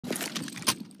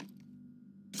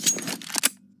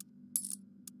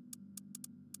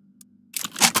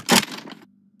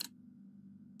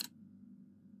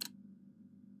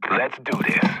Let's do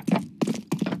this.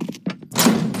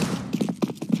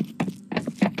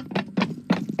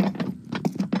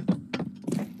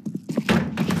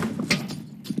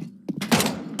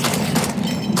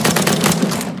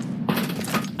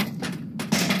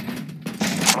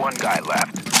 One guy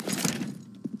left.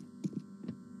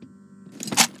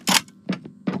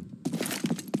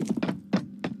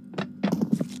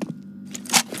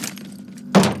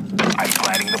 I'm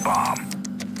planting the bomb.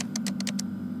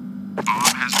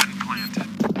 Bomb has been planted.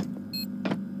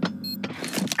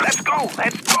 Let's go!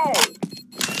 Let's go!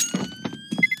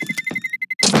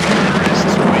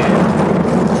 Terrorists win.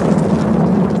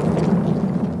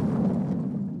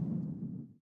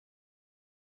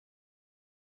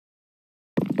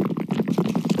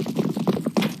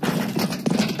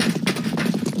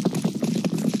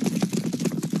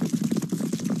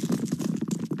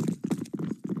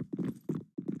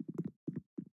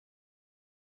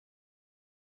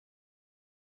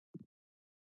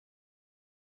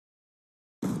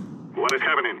 What is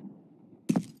happening?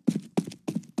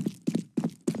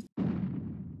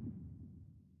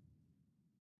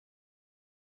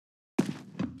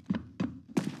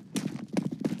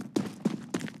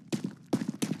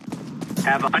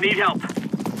 I need help.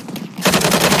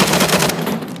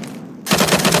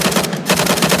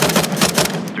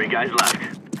 Three guys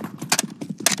left.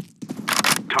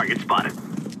 Target spotted.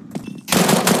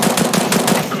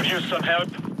 Could use some help.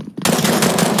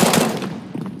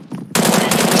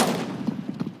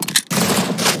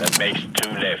 That makes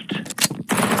two left.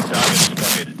 Target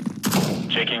spotted.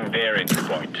 Checking their entry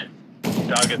point.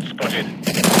 Target spotted.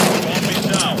 Bomb is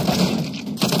down.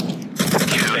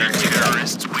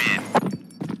 Counter-terrorists win.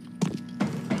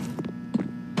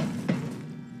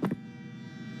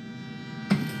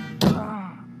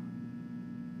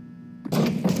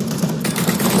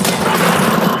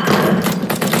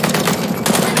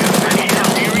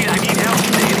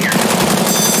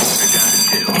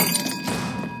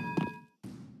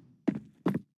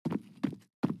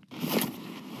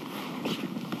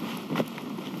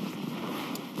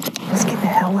 Let's get the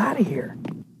hell out of here.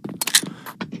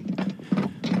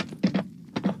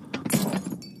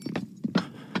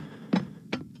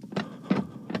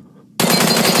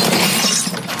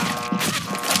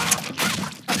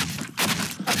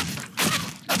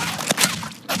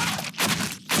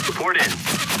 Report in.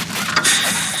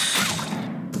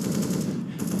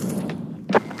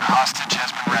 Hostage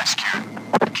has been rescued.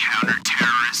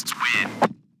 Counter-terrorists win.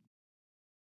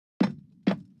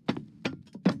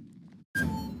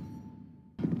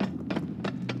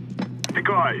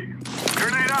 Decoy!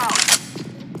 Grenade out!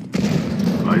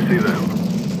 I see them.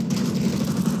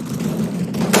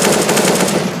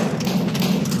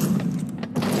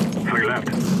 Three left.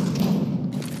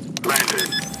 Landed.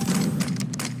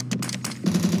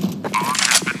 Bomb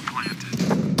has been planted.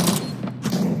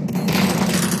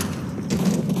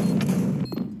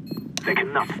 They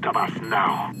cannot stop us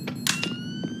now.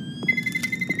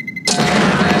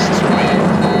 Terrorists win.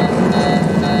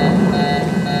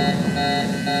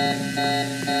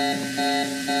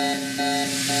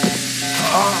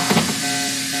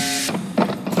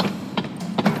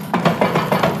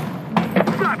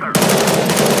 Sniper!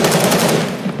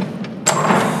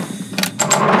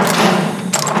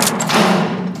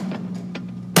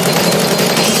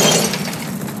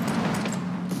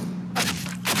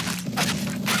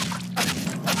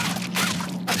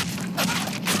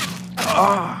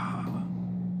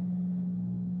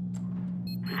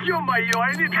 Yo,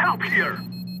 I need help here!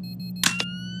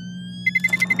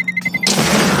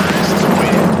 Terrorists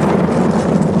win.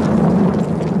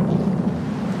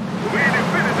 We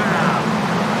defeated them!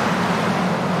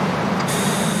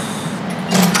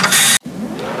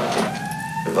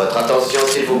 Votre attention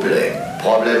s'il vous plaît.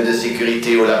 Problème de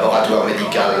sécurité au laboratoire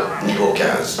médical, niveau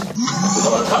 15.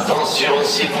 Votre attention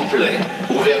s'il vous plaît.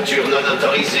 Ouverture non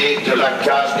autorisée de la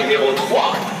cage numéro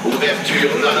 3. Ouverture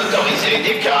non autorisée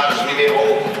des cages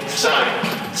numéro 5,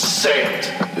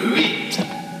 7, 8,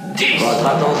 10. Votre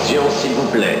attention s'il vous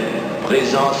plaît.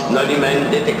 Présence non humaine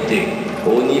détectée.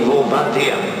 Au niveau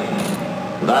 21,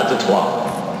 23,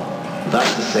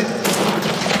 27,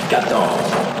 14.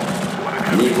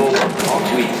 Niveau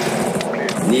 38.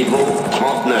 Niveau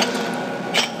 39.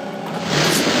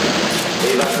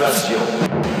 Évacuation.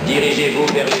 Dirigez-vous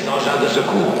vers les engins de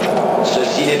secours.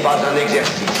 Ceci n'est pas un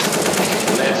exercice.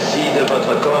 Merci de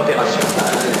votre coopération.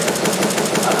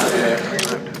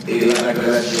 Alerte.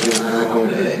 Évacuation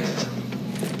incomplète.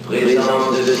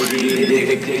 Présence de civils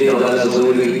détectée dans la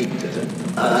zone 8.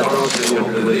 Attention,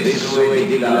 le vaisseau est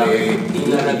déclaré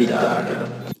inhabitable.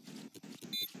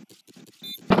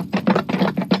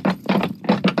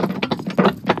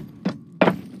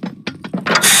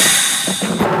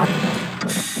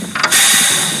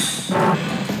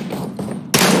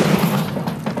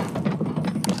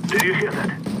 Did you hear that?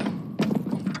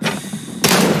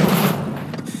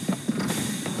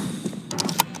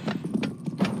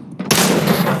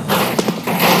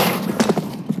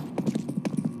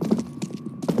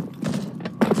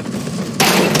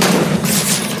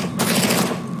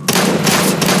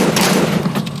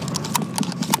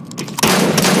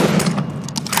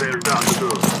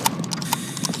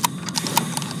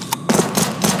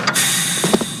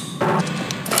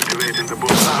 Activating the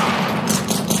boost.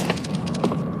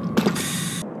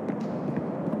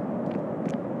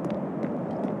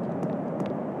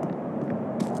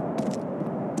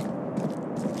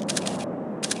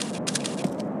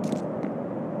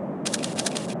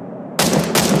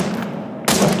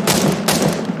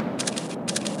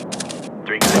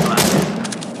 Three guys left.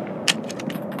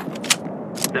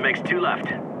 That makes two left.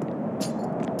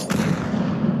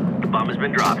 The bomb has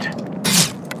been dropped.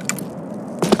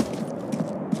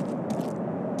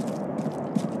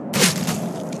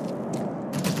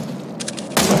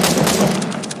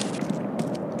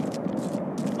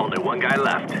 Only one guy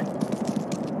left.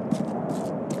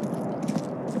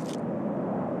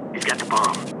 He's got the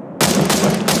bomb.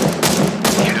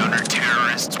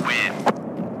 Counter-terrorists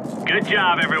win. Good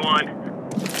job, everyone.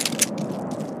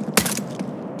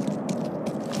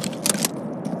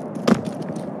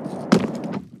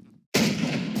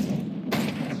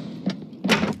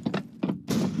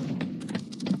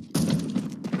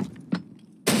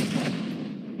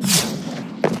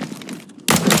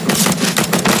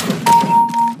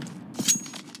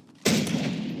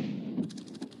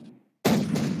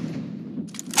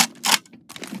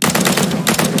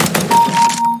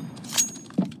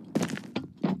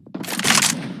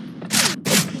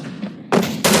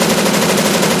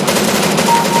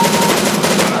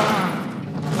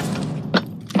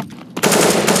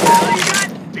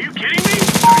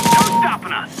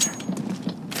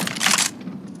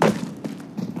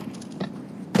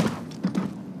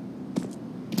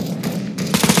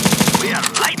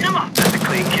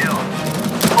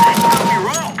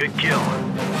 Good kill.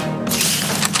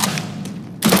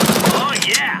 Oh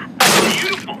yeah,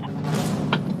 beautiful.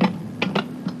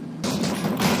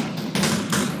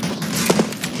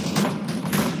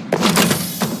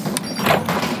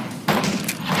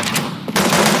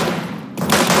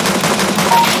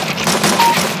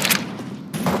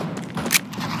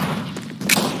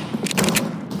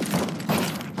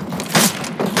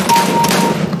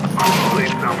 Oh,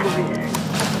 it's not for me.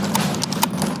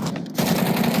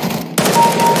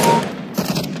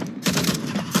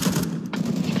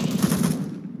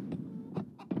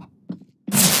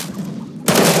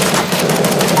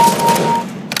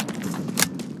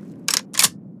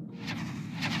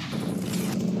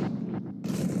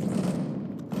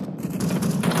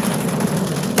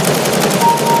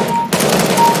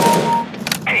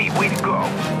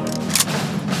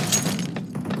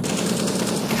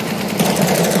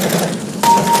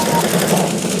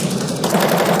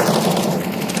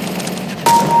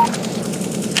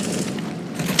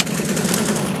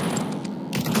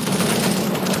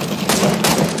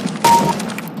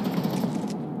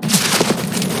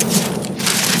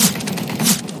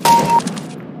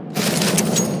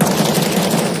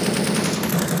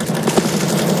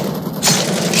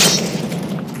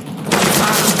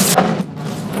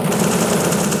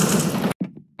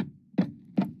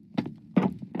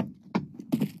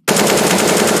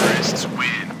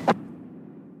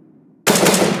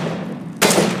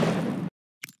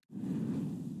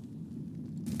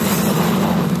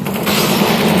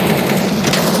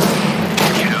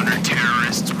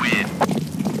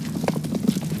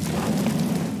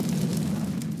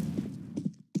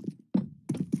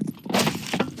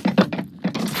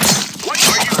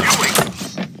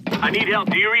 I need help.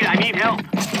 Do you read? I need help.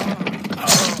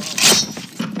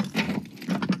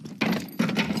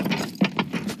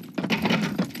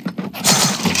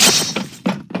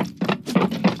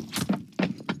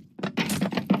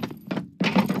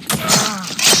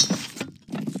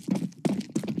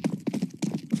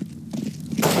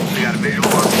 We got a visual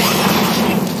on one.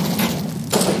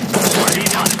 Where's he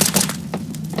done?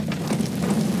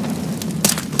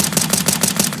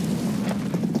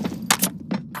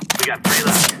 We got three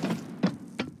left.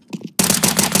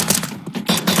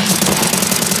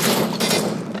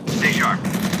 Stay sharp.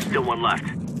 Still one left.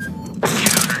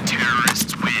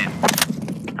 Counter-terrorists win.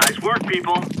 Nice work,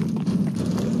 people.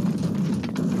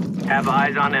 Have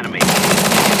eyes on enemy.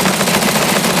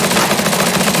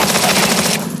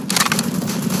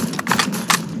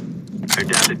 They're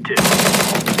down to two.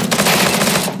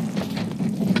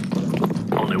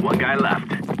 Only one guy left.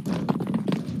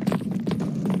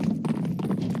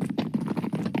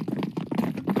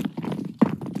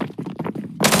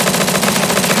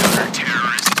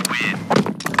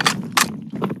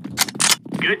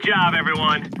 Good job,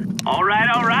 everyone. All right,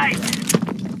 all right.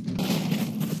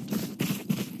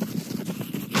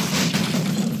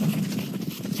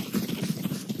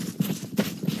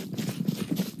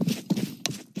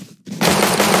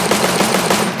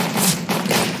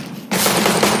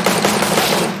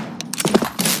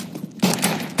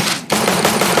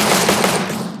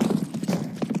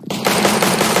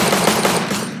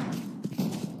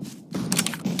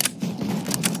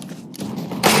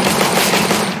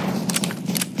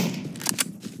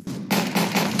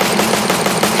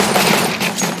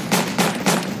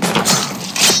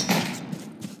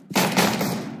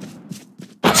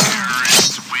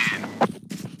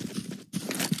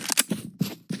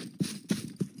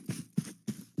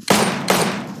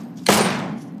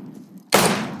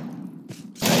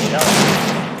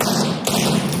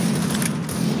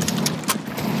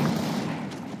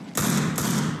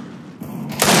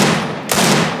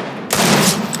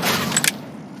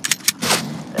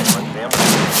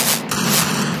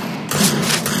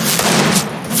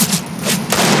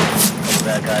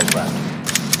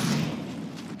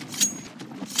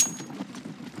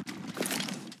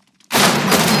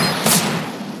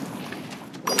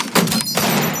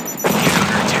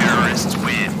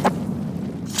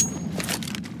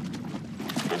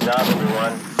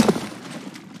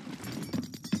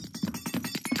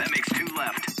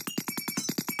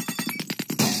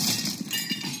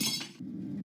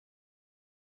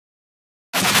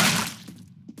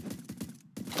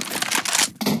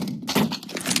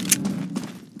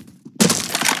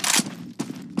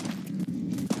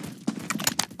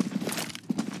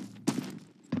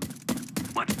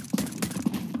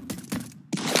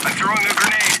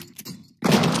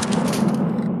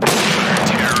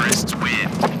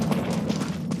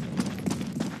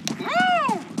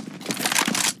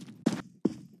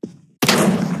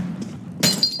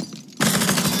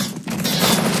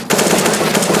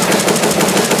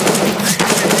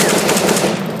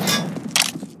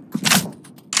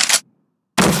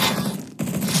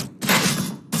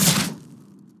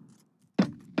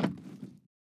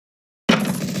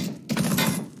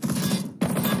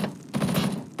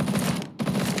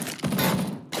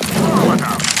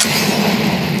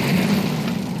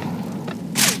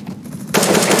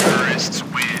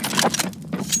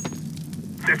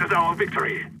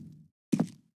 Victory.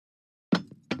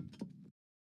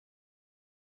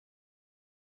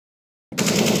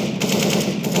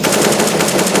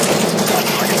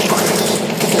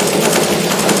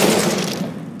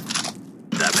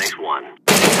 That makes one.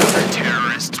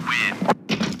 Terrorists win.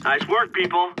 Nice work,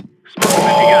 people. Smoke if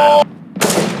you got 'em.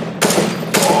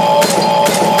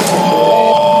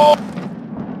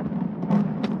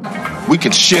 We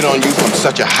can shit on you from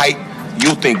such a height,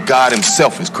 you'll think God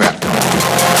himself is crap.